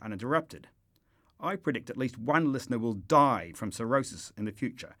research uninterrupted. I predict at least one listener will die from cirrhosis in the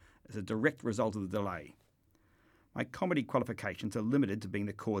future as a direct result of the delay. My comedy qualifications are limited to being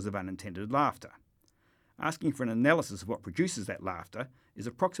the cause of unintended laughter. Asking for an analysis of what produces that laughter is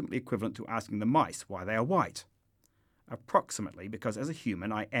approximately equivalent to asking the mice why they are white. Approximately, because as a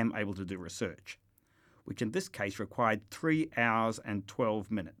human I am able to do research, which in this case required 3 hours and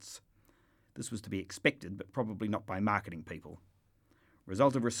 12 minutes. This was to be expected, but probably not by marketing people.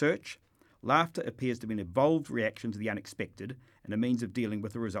 Result of research: laughter appears to be an evolved reaction to the unexpected and a means of dealing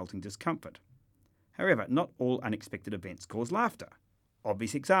with the resulting discomfort. However, not all unexpected events cause laughter.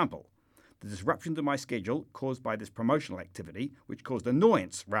 Obvious example: the disruption to my schedule caused by this promotional activity, which caused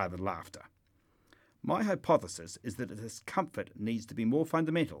annoyance rather than laughter. My hypothesis is that the discomfort needs to be more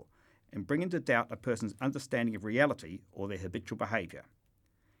fundamental and bring into doubt a person's understanding of reality or their habitual behaviour.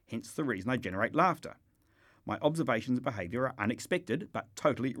 Hence the reason I generate laughter. My observations of behaviour are unexpected but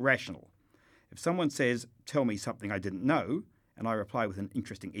totally rational. If someone says, "Tell me something I didn't know," and I reply with an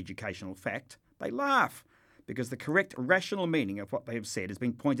interesting educational fact, they laugh because the correct rational meaning of what they have said has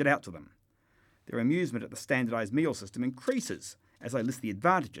been pointed out to them. Their amusement at the standardised meal system increases as I list the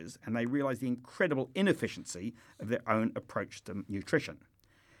advantages and they realise the incredible inefficiency of their own approach to nutrition.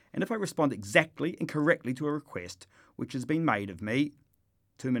 And if I respond exactly and correctly to a request which has been made of me,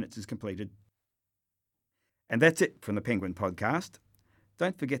 2 minutes is completed. And that's it from the Penguin Podcast.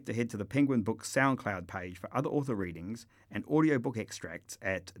 Don't forget to head to the Penguin Books SoundCloud page for other author readings and audiobook extracts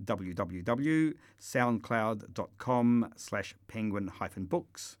at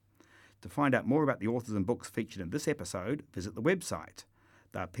www.soundcloud.com/penguin-books. To find out more about the authors and books featured in this episode, visit the website,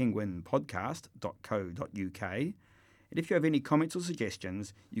 thepenguinpodcast.co.uk. And if you have any comments or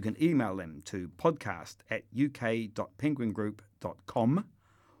suggestions, you can email them to podcast@uk.penguingroup.com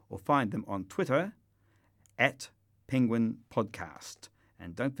or find them on Twitter @penguinpodcast.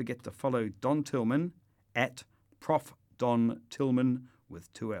 And don't forget to follow Don Tillman @Prof Don Tillman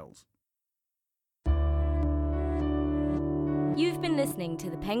with 2 L's. You've been listening to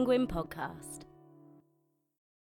the Penguin Podcast.